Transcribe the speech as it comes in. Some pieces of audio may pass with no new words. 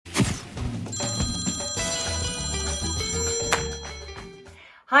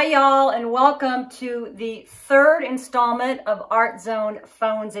Hi y'all, and welcome to the third installment of Art Zone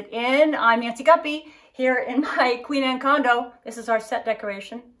Phones It In. I'm Nancy Guppy here in my Queen Anne condo. This is our set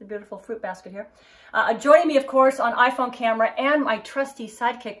decoration, the beautiful fruit basket here. Joining me, of course, on iPhone camera and my trusty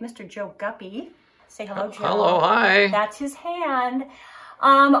sidekick, Mr. Joe Guppy. Say hello, Joe. Hello, hi. That's his hand.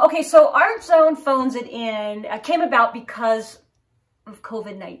 Okay, so Art Zone Phones It In came about because of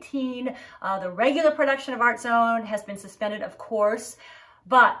COVID-19. The regular production of Art Zone has been suspended, of course.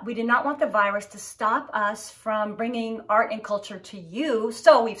 But we did not want the virus to stop us from bringing art and culture to you,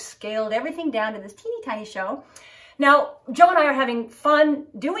 so we've scaled everything down to this teeny tiny show. Now, Joe and I are having fun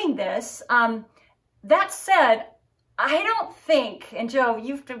doing this. That said, I don't think, and Joe,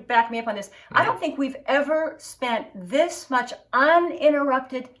 you have to back me up on this, I don't think we've ever spent this much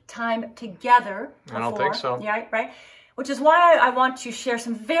uninterrupted time together before. I don't think so. Yeah, right? Which is why I want to share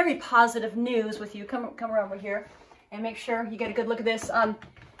some very positive news with you. Come over here. And make sure you get a good look at this.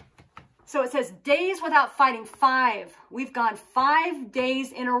 So it says days without fighting 5. We've gone 5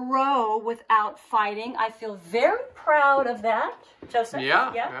 days in a row without fighting. I feel very proud of that, Joseph.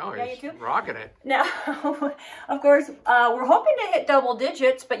 Yeah, you too. Rocking it. Now, of course, we're hoping to hit double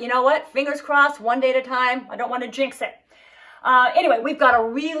digits, but you know what? Fingers crossed, one day at a time. I don't want to jinx it. Anyway, we've got a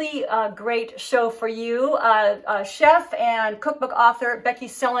really great show for you. Chef and cookbook author Becky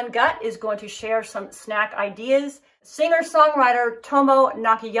Selengut is going to share some snack ideas. Singer-songwriter Tomo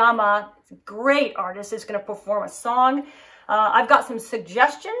Nakayama, great artist, is going to perform a song. I've got some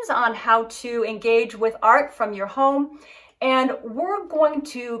suggestions on how to engage with art from your home. And we're going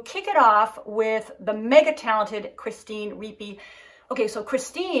to kick it off with the mega talented Christine Riippi. Okay, so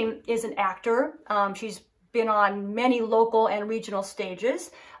Christine is an actor. She's been on many local and regional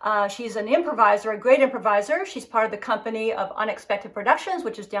stages. She's an improviser, a great improviser. She's part of the company of Unexpected Productions,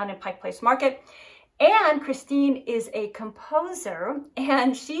 which is down in Pike Place Market. And Christine is a composer,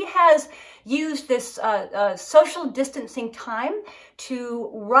 and she has used this social distancing time to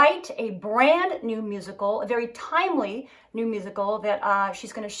write a brand new musical, a very timely new musical that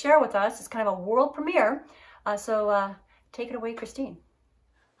she's going to share with us. It's kind of a world premiere. So take it away, Christine.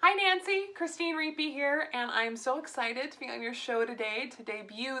 Hi Nancy, Christine Riippi here, and I'm so excited to be on your show today to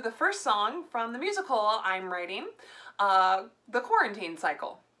debut the first song from the musical I'm writing, The Quarantine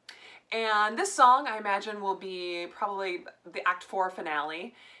Cycle. And this song, I imagine, will be probably the Act 4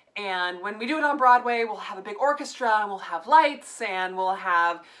 finale. And when we do it on Broadway, we'll have a big orchestra, and we'll have lights, and we'll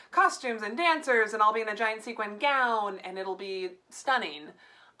have costumes and dancers, and I'll be in a giant sequin gown, and it'll be stunning.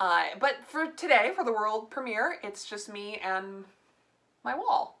 But for today, for the world premiere, it's just me and my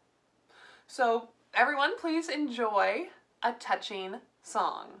wall. So everyone, please enjoy a touching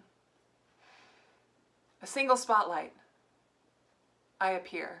song. A single spotlight. I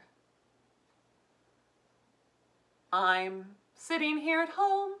appear. I'm sitting here at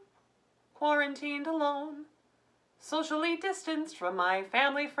home, quarantined alone, socially distanced from my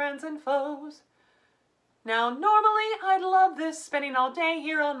family, friends, and foes. Now, normally I'd love this, spending all day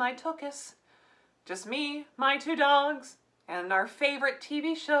here on my tuchus. Just me, my 2 dogs, and our favorite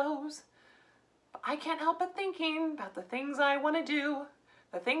TV shows. But I can't help but thinking about the things I want to do,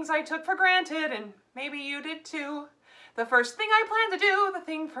 the things I took for granted, and maybe you did too. The first thing I plan to do, the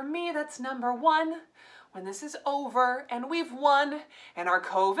thing for me that's number 1, when this is over and we've won and our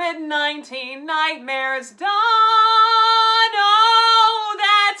COVID-19 nightmare's done, oh,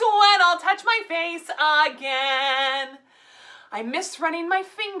 that's when I'll touch my face again. I miss running my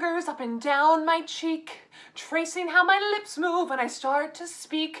fingers up and down my cheek, tracing how my lips move when I start to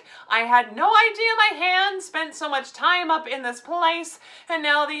speak. I had no idea my hands spent so much time up in this place, and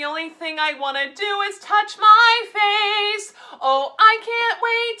now the only thing I want to do is touch my face. Oh, I can't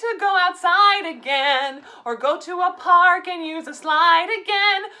wait to go outside again, or go to a park and use a slide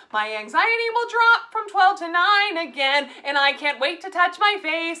again. My anxiety will drop from 12 to 9 again, and I can't wait to touch my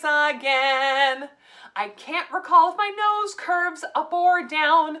face again. I can't recall if my nose curves up or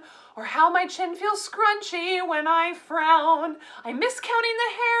down, or how my chin feels scrunchy when I frown. I miss counting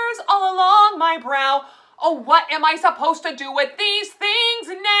the hairs all along my brow. Oh, what am I supposed to do with these things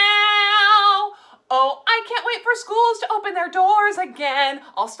now? Oh, I can't wait for schools to open their doors again.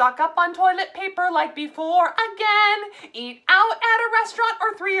 I'll stock up on toilet paper like before again. Eat out at a restaurant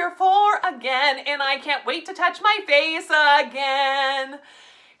or 3 or 4 again. And I can't wait to touch my face again.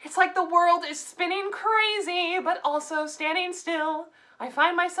 It's like the world is spinning crazy, but also standing still. I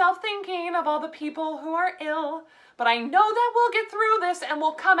find myself thinking of all the people who are ill, but I know that we'll get through this and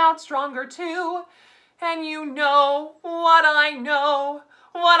we'll come out stronger too. And you know what I know,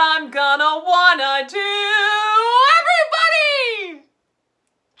 what I'm gonna wanna do. Everybody!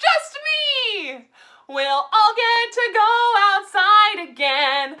 Just me! We'll all get to go outside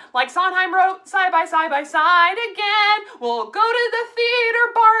again. Like Sondheim wrote, side by side again. We'll go to the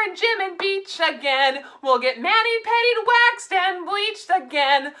theater, bar, and gym and beach again. We'll get manied, petted, waxed, and bleached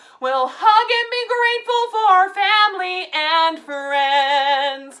again. We'll hug and be grateful for family and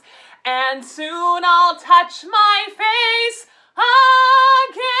friends. And soon I'll touch my face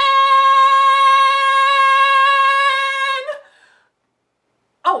again.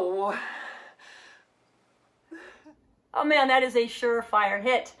 Oh. Oh man, that is a surefire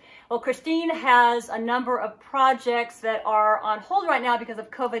hit. Well, Christine has a number of projects that are on hold right now because of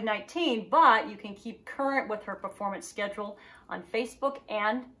COVID-19, but you can keep current with her performance schedule on Facebook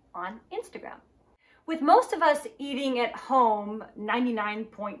and on Instagram. With most of us eating at home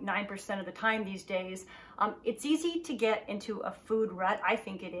 99.9% of the time these days, it's easy to get into a food rut. I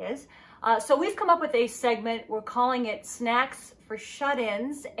think it is. So we've come up with a segment. We're calling it Snacks for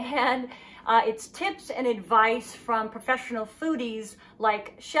Shut-ins, and it's tips and advice from professional foodies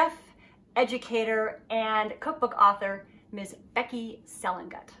like chef, educator, and cookbook author, Ms. Becky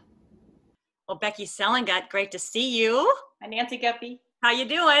Selengut. Well, Becky Selengut, great to see you. Hi, Nancy Guppy. How you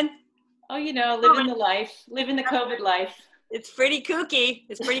doing? Oh, you know, living the life, living the COVID life. It's pretty kooky.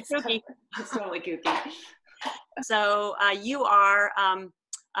 It's pretty kooky. It's totally kooky. So you are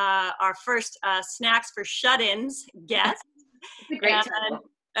our first Snacks for Shut-ins guest. It's a great time.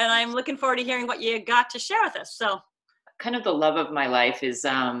 And I'm looking forward to hearing what you got to share with us. So, kind of the love of my life is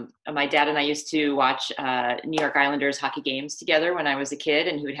my dad and I used to watch New York Islanders hockey games together when I was a kid,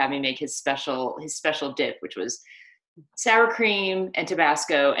 and he would have me make his special dip, which was sour cream and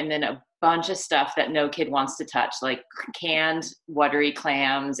Tabasco, and then a bunch of stuff that no kid wants to touch, like canned watery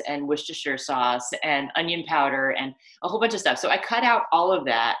clams and Worcestershire sauce and onion powder and a whole bunch of stuff. So I cut out all of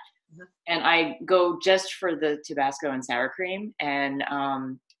that, and I go just for the Tabasco and sour cream, and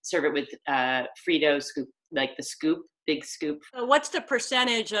serve it with Frito scoop, like the scoop, big scoop. So what's the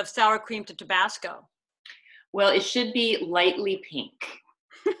percentage of sour cream to Tabasco? Well, it should be lightly pink.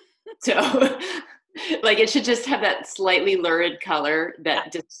 So like it should just have that slightly lurid color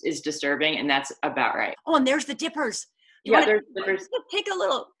that just is disturbing, and that's about right. Oh, and there's the dippers. Yeah, there's dippers. Take a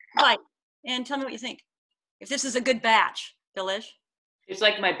little bite and tell me what you think. If this is a good batch, Delish. It's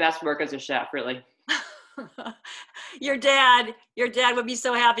like my best work as a chef, really. Your dad would be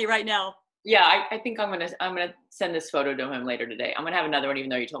so happy right now. Yeah, I think I'm gonna send this photo to him later today. I'm gonna have another one, even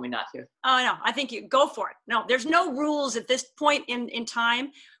though you told me not to. Oh no, I think you go for it. No, there's no rules at this point in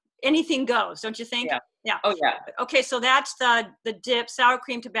time. Anything goes, don't you think? Yeah. Yeah. Oh yeah. Okay, so that's the dip, sour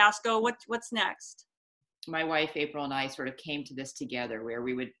cream Tabasco. What's next? My wife April and I sort of came to this together, where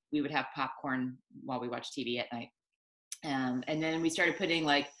we would have popcorn while we watched TV at night, and then we started putting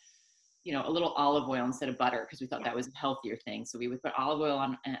like, you know, a little olive oil instead of butter, because we thought that was a healthier thing. So we would put olive oil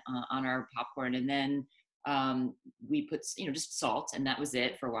on our popcorn, and then we put, you know, just salt, and that was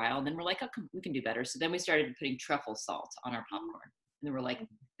it for a while. And then we're like, oh, we can do better. So then we started putting truffle salt on our popcorn, and then we're like,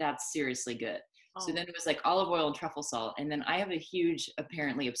 that's seriously good. Oh. So then it was like olive oil and truffle salt. And then I have a huge,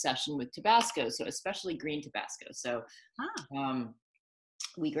 apparently, obsession with Tabasco, so especially green Tabasco. So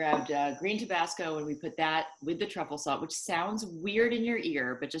we grabbed green Tabasco, and we put that with the truffle salt, which sounds weird in your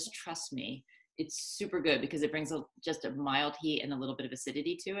ear, but just trust me, it's super good because it brings just a mild heat and a little bit of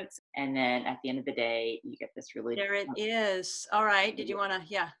acidity to it. And then at the end of the day, you get this really— There it is. All right. Did you want to,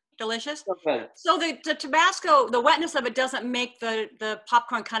 yeah, delicious? So good. So the Tabasco, the wetness of it doesn't make the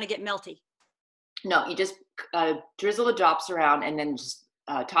popcorn kind of get melty. No, you just drizzle the drops around and then just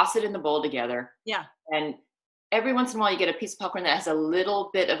toss it in the bowl together. Yeah. And every once in a while you get a piece of popcorn that has a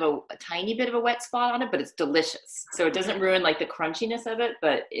little bit of a tiny bit of a wet spot on it, but it's delicious. So it doesn't ruin like the crunchiness of it,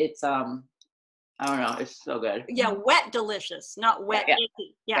 but it's, I don't know, it's so good. Yeah, wet delicious, not wet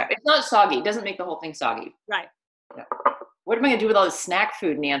icky. Yeah. It's not soggy. It doesn't make the whole thing soggy. Right. Yeah. What am I gonna do with all this snack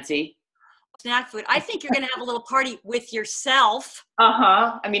food, Nancy? Snack food. I think you're gonna have a little party with yourself.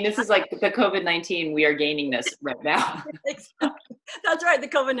 I mean, this is like the COVID-19. We are gaining this right now. That's right, the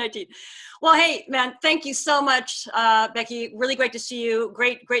COVID-19. Well, hey, man, thank you so much, Becky. Really great to see you.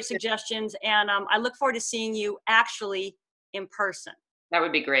 Great suggestions. And I look forward to seeing you actually in person. That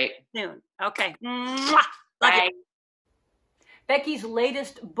would be great. Soon. Okay. Mwah! Bye. Becky's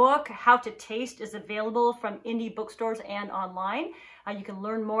latest book, How to Taste, is available from indie bookstores and online. You can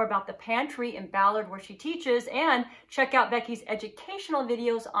learn more about the pantry in Ballard where she teaches, and check out Becky's educational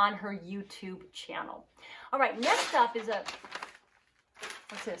videos on her YouTube channel. All right, next up is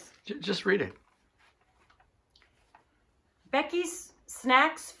what's this? Just read it. Becky's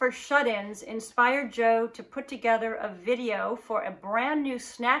Snacks for Shut-ins inspired Joe to put together a video for a brand new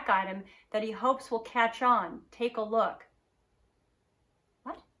snack item that he hopes will catch on. Take a look.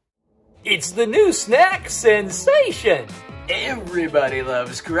 What? It's the new snack sensation. Everybody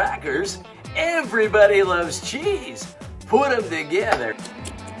loves crackers. Everybody loves cheese. Put them together.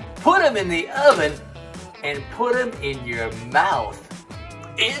 Put them in the oven and put them in your mouth.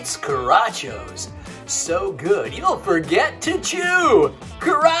 It's Carachos. So good, you'll forget to chew.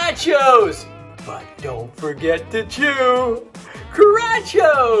 Carachos! But don't forget to chew.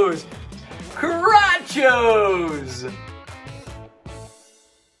 Carachos! Carachos!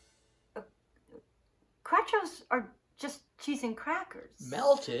 Carachos are just cheese and crackers.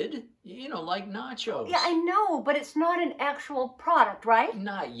 Melted, you know, like nachos. Yeah, I know, but it's not an actual product, right?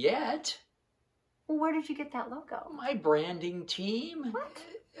 Not yet. Well, where did you get that logo? My branding team. What?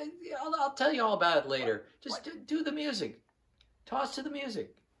 I'll tell you all about it later. Just do the music. Toss to the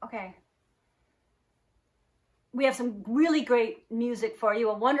music. Okay. We have some really great music for you.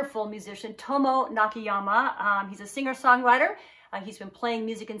 A wonderful musician, Tomo Nakayama. He's a singer-songwriter. He's been playing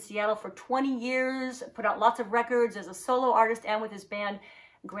music in Seattle for 20 years, put out lots of records as a solo artist and with his band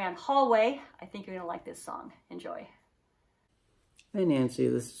Grand Hallway. I think you're going to like this song. Enjoy. Hey Nancy,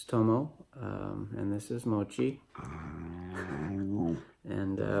 this is Tomo, and this is Mochi.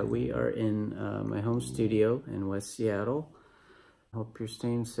 And we are in my home studio in West Seattle. Hope you're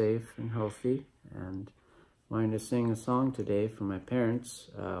staying safe and healthy, and wanting to sing a song today for my parents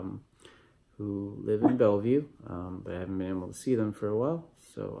who live in Bellevue, but I haven't been able to see them for a while.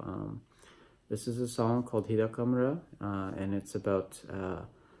 So this is a song called Hidakamura, and it's about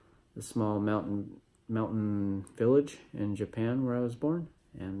the small mountain village in Japan where I was born.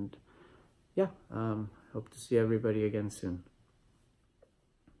 And yeah, hope to see everybody again soon.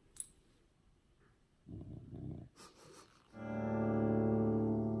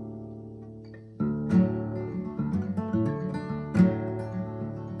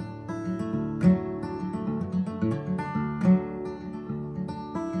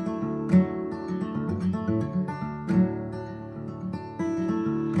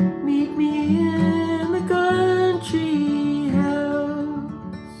 Meet me in the country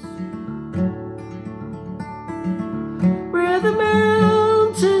house where the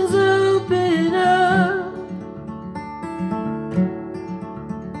mountains open up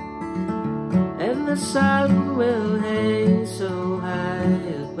and the sun will hang so high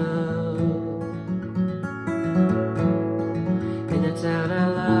above in a town I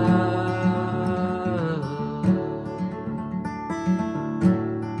love.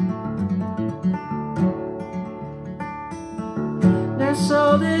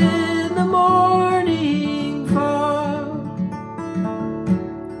 Nestled in the morning fog,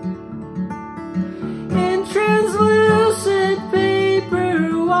 in translucent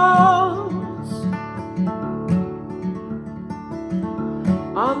paper walls,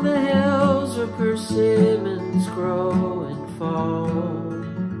 on the hills where persimmons grow and fall,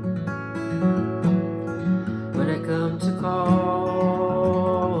 when I come to call.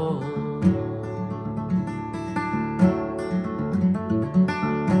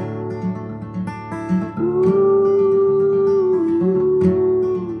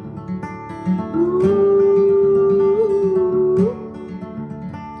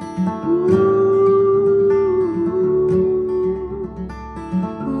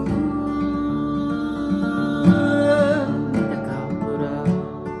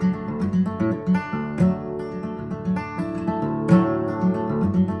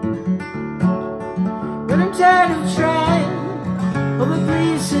 When I'm tired of trying, hold my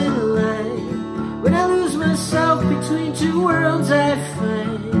place in a line. When I lose myself between two worlds, I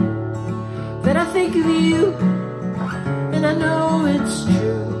find that I think of you, and I know it's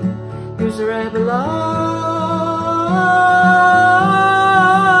true. Here's where I belong,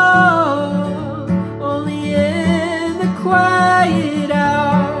 only in the quiet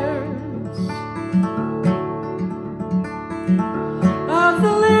hours of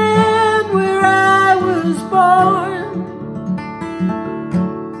the land where I was born.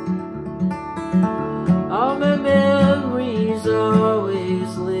 All my memories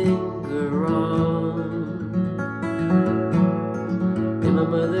always linger on in my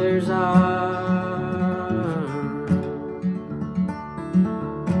mother's arms,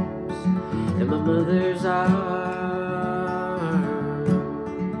 in my mother's arms.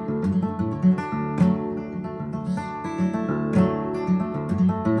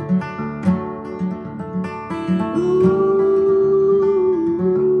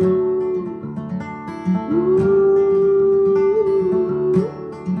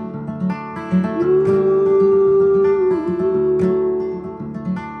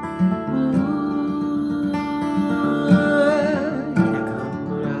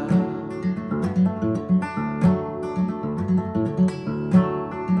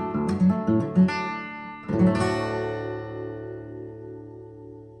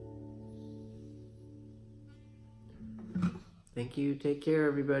 Thank you. Take care,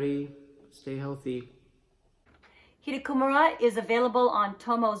 everybody. Stay healthy. Hidakamura is available on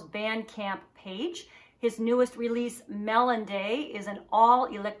Tomo's Bandcamp page. His newest release, Melon Day, is an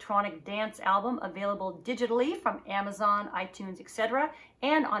all-electronic dance album available digitally from Amazon, iTunes, etc.,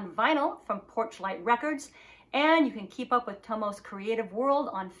 and on vinyl from Porchlight Records. And you can keep up with Tomo's creative world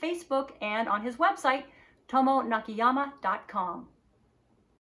on Facebook and on his website, tomonakayama.com.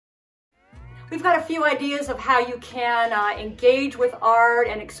 We've got a few ideas of how you can engage with art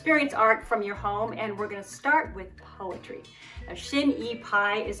and experience art from your home, and we're going to start with poetry. Now, Shin-Yi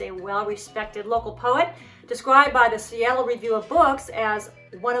Pai is a well-respected local poet, described by the Seattle Review of Books as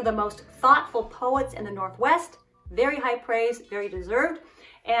one of the most thoughtful poets in the Northwest. Very high praise, very deserved.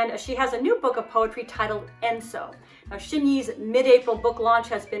 And she has a new book of poetry titled Enso. Now, Shin-Yi's mid-April book launch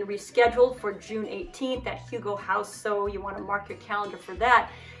has been rescheduled for June 18th at Hugo House, so you want to mark your calendar for that.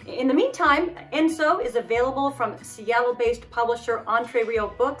 In the meantime, Enso is available from Seattle-based publisher Entre Rio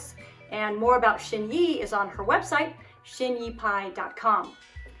Books, and more about Shin-Yi is on her website, shinyipai.com.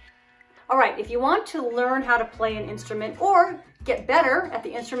 All right, if you want to learn how to play an instrument or get better at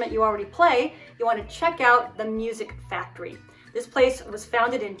the instrument you already play, you want to check out the Music Factory. This place was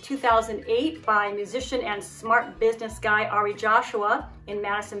founded in 2008 by musician and smart business guy Ari Joshua in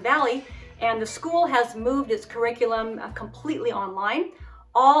Madison Valley, and the school has moved its curriculum completely online.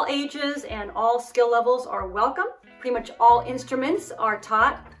 All ages and all skill levels are welcome. Pretty much all instruments are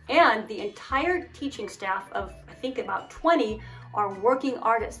taught, and the entire teaching staff of, I think, about 20 are working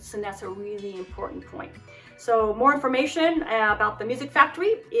artists, and that's a really important point. So more information about the Music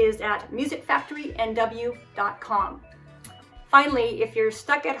Factory is at musicfactorynw.com. Finally, if you're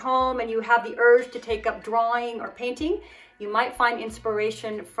stuck at home and you have the urge to take up drawing or painting, you might find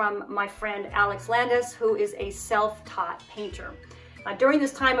inspiration from my friend Alex Landis, who is a self-taught painter. During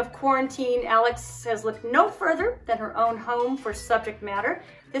this time of quarantine, Alex has looked no further than her own home for subject matter.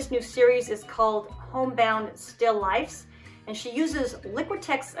 This new series is called Homebound Still Lifes, and she uses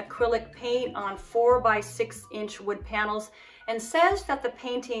Liquitex acrylic paint on 4x6-inch wood panels and says that the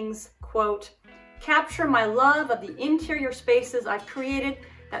paintings, quote, capture my love of the interior spaces I've created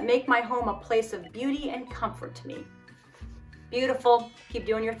that make my home a place of beauty and comfort to me. Beautiful. Keep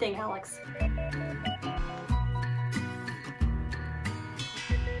doing your thing, Alex.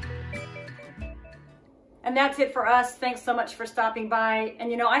 And that's it for us. Thanks so much for stopping by.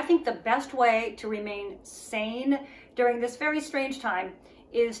 And you know, I think the best way to remain sane during this very strange time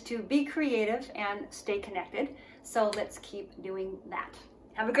is to be creative and stay connected. So let's keep doing that.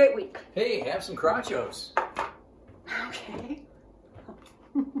 Have a great week. Hey, have some crachos. Okay.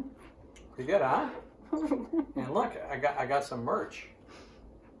 Pretty good, huh? And look, I got some merch.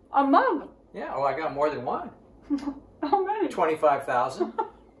 A mug. Yeah, oh, I got more than one. How many? 25,000.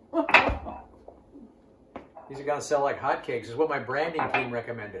 These are gonna sell like hotcakes, is what my branding team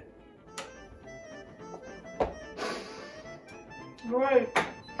recommended. Right.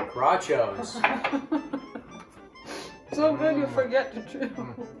 Crachos. So good you forget to chew.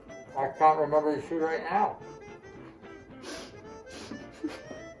 I can't remember the shoe right now.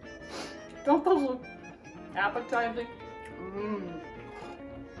 Don't those look appetizing?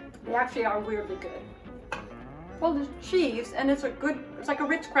 They actually are weirdly good. Well, there's cheese, and it's like a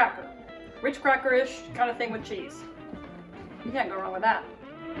Ritz cracker. Ritz cracker-ish kind of thing with cheese. You can't go wrong with that.